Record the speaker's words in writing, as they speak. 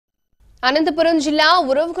అనంతపురం జిల్లా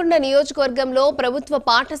ఉరవకొండ నియోజకవర్గంలో ప్రభుత్వ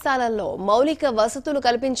పాఠశాలల్లో మౌలిక వసతులు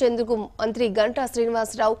కల్పించేందుకు మంత్రి గంటా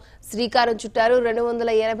శ్రీనివాస రావు శ్రీకారం చుట్టారు.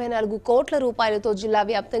 284 కోట్ల రూపాయలతో జిల్లా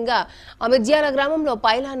వ్యాప్తంగా అమిద్యాల గ్రామంలో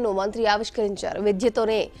పైలాన్ను మంత్రి ఆవిష్కరించారు.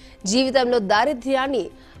 విద్యతోనే జీవితంలో దారిద్ర్యాన్ని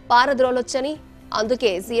పారద్రోలొచ్చని,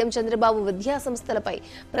 అందుకే సీఎం చంద్రబాబు విద్యా సంస్థలపై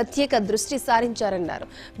ప్రత్యేక దృష్టి సారించారన్నారు.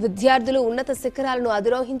 విద్యార్థులు ఉన్నత శిఖరాలను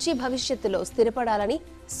అధిరోహించి భవిష్యత్తులో స్థిరపడాలని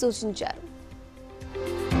సూచించారు.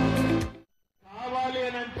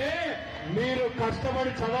 మీరు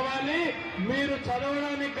కష్టపడి చదవాలి. మీరు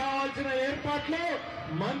చదవడానికి కావాల్సిన ఏర్పాట్లు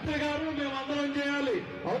మంత్రి గారు మేమందరం చేయాలి.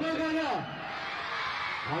 అవునా కదా?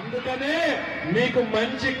 అందుకనే మీకు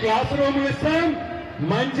మంచి క్లాస్ రూమ్లు ఇస్తాం,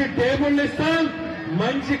 మంచి టేబుల్ ఇస్తాం,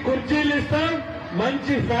 మంచి కుర్చీలు ఇస్తాం,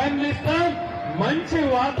 మంచి ఫ్యాన్లు ఇస్తాం, మంచి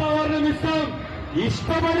వాతావరణం ఇస్తాం.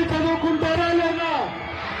 ఇష్టపడి చదువుకుంటారా లేదా?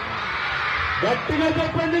 గట్టిగా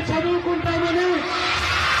చెప్పండి, చదువుకుంటామని.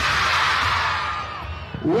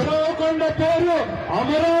 ఉరవకొండ పేరు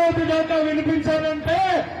అమరావతి దాకా వినిపించాలంటే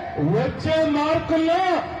వచ్చే మార్కుల్లో,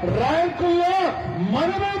 ర్యాంకుల్లో మన